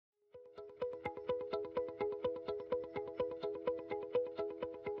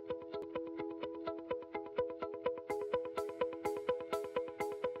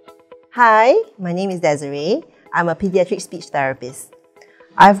Hi, my name is Desiree. I'm a pediatric speech therapist.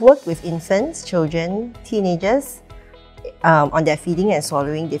 I've worked with infants, children, teenagers on their feeding and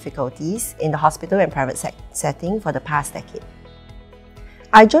swallowing difficulties in the hospital and private setting for the past decade.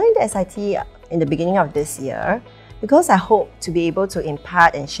 I joined the SIT in the beginning of this year because I hope to be able to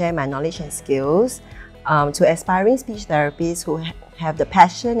impart and share my knowledge and skills to aspiring speech therapists who have the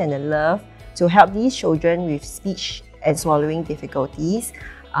passion and the love to help these children with speech and swallowing difficulties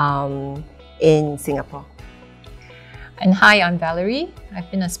in Singapore. And hi, I'm Valerie.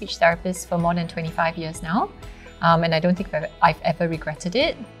 I've been a speech therapist for more than 25 years now, and I don't think I've ever regretted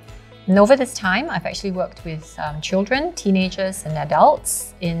it. And over this time, I've actually worked with children, teenagers and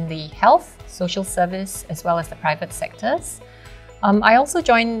adults in the health, social service, as well as the private sectors. I also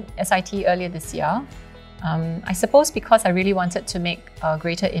joined SIT earlier this year, I suppose because I really wanted to make a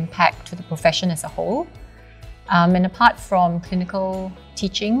greater impact to the profession as a whole. And apart from clinical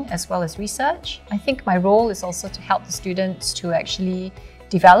teaching as well as research, I think my role is also to help the students to actually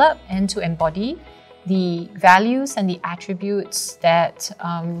develop and to embody the values and the attributes that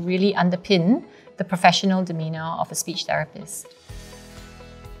really underpin the professional demeanour of a speech therapist.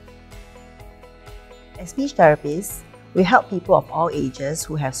 As speech therapists, we help people of all ages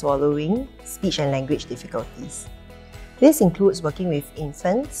who have swallowing, speech and language difficulties. This includes working with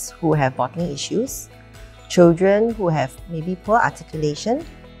infants who have bottling issues, children who have maybe poor articulation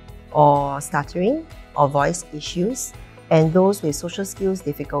or stuttering or voice issues, and those with social skills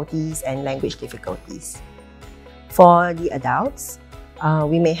difficulties and language difficulties. For the adults,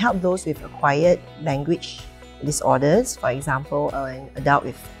 we may help those with acquired language disorders, for example, an adult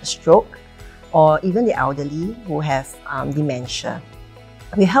with a stroke, or even the elderly who have dementia.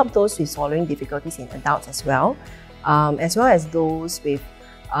 We help those with swallowing difficulties in adults as well as those with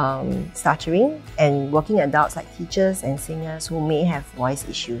stuttering and working adults like teachers and singers who may have voice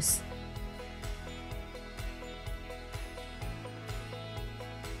issues.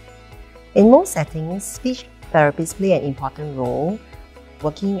 In most settings, speech therapists play an important role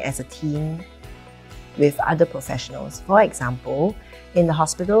working as a team with other professionals. For example, in the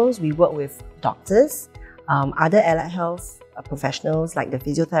hospitals, we work with doctors, other allied health professionals like the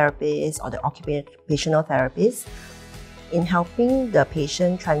physiotherapists or the occupational therapists in helping the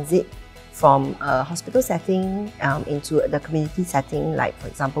patient transit from a hospital setting into the community setting, like for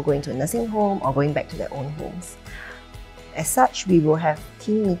example going to a nursing home or going back to their own homes. As such, we will have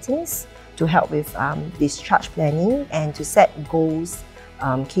team meetings to help with discharge planning and to set goals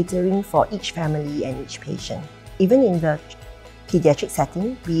catering for each family and each patient. Even in the pediatric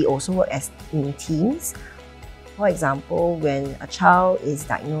setting, we also work as in teams. For example, when a child is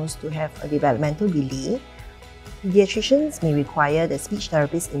diagnosed to have a developmental delay, pediatricians may require the speech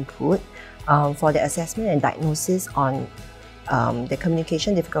therapist input for the assessment and diagnosis on their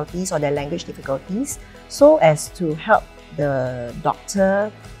communication difficulties or their language difficulties, so as to help the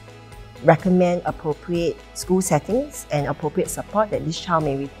doctor recommend appropriate school settings and appropriate support that this child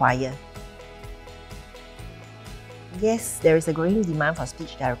may require. Yes, there is a growing demand for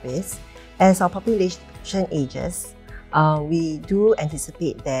speech therapists. As our population ages, we do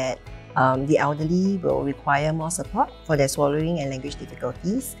anticipate that the elderly will require more support for their swallowing and language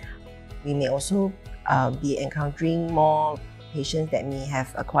difficulties. We may also be encountering more patients that may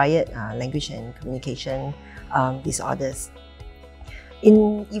have acquired language and communication disorders.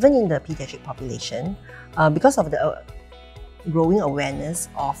 Even in the pediatric population, because of the growing awareness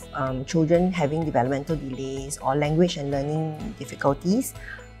of children having developmental delays or language and learning difficulties,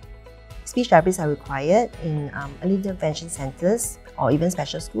 speech therapists are required in early intervention centres or even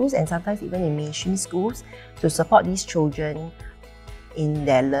special schools, and sometimes even in mainstream schools, to support these children in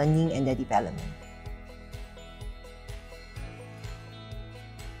their learning and their development.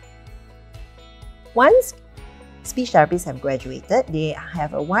 Once speech therapists have graduated, they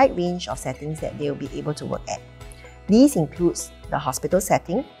have a wide range of settings that they will be able to work at. These include the hospital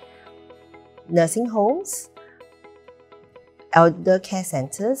setting, nursing homes, elder care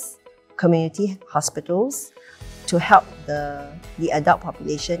centres, community hospitals, to help the adult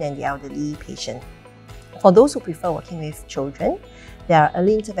population and the elderly patient. For those who prefer working with children, there are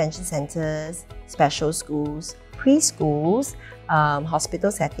early intervention centres, special schools, preschools,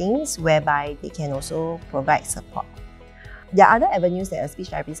 hospital settings whereby they can also provide support. There are other avenues that a speech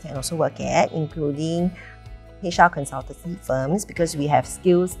therapist can also work at, including HR consultancy firms, because we have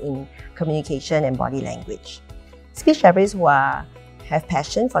skills in communication and body language. Speech therapists who have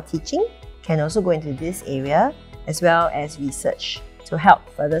passion for teaching can also go into this area, as well as research to help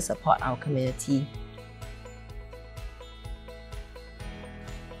further support our community.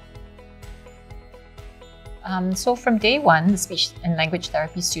 So from day one, the speech and language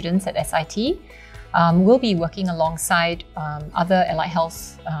therapy students at SIT will be working alongside other allied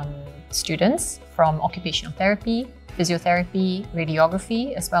health students from occupational therapy, physiotherapy,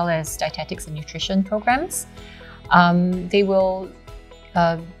 radiography, as well as dietetics and nutrition programs. They will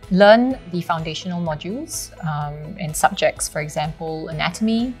learn the foundational modules and subjects, for example,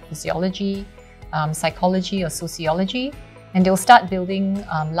 anatomy, physiology, psychology or sociology, and they'll start building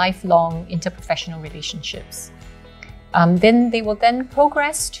lifelong interprofessional relationships. Then they will then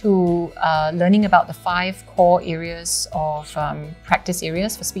progress to learning about the 5 core areas of practice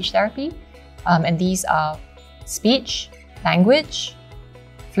areas for speech therapy, and these are speech, language,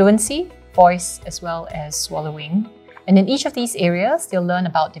 fluency, voice, as well as swallowing. And in each of these areas, they'll learn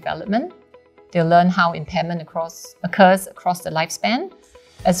about development, they'll learn how impairment occurs across the lifespan,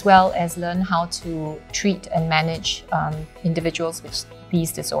 as well as learn how to treat and manage individuals with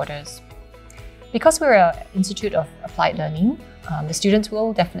these disorders. Because we're an Institute of Applied Learning, the students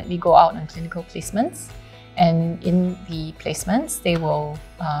will definitely go out on clinical placements, and in the placements, they will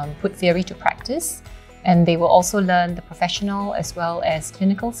put theory to practice, and they will also learn the professional as well as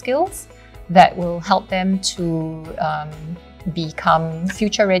clinical skills that will help them to become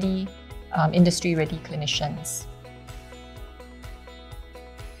future-ready, industry-ready clinicians.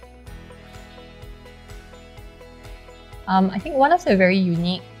 I think one of the very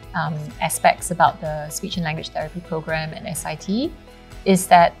unique aspects about the speech and language therapy program at SIT is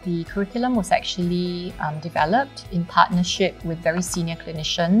that the curriculum was actually developed in partnership with very senior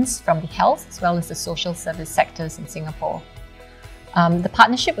clinicians from the health as well as the social service sectors in Singapore. The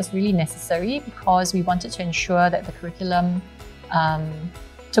partnership was really necessary because we wanted to ensure that the curriculum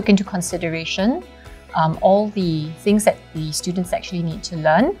took into consideration all the things that the students actually need to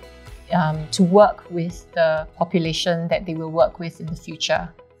learn to work with the population that they will work with in the future.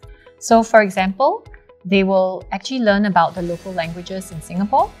 So for example, they will actually learn about the local languages in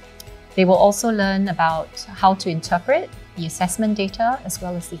Singapore. They will also learn about how to interpret the assessment data as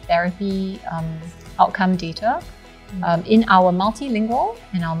well as the therapy outcome data in our multilingual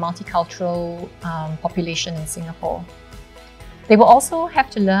and our multicultural population in Singapore. They will also have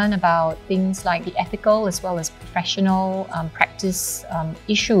to learn about things like the ethical as well as professional practice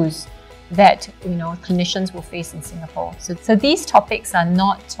issues that clinicians will face in Singapore. So these topics are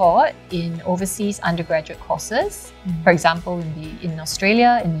not taught in overseas undergraduate courses, for example in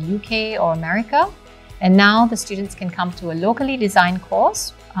Australia, in the UK or America. And now the students can come to a locally designed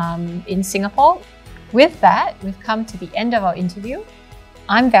course in Singapore. With that, we've come to the end of our interview.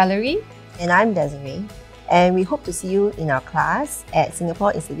 I'm Valerie. And I'm Desiree. And we hope to see you in our class at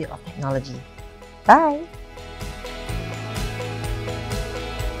Singapore Institute of Technology. Bye!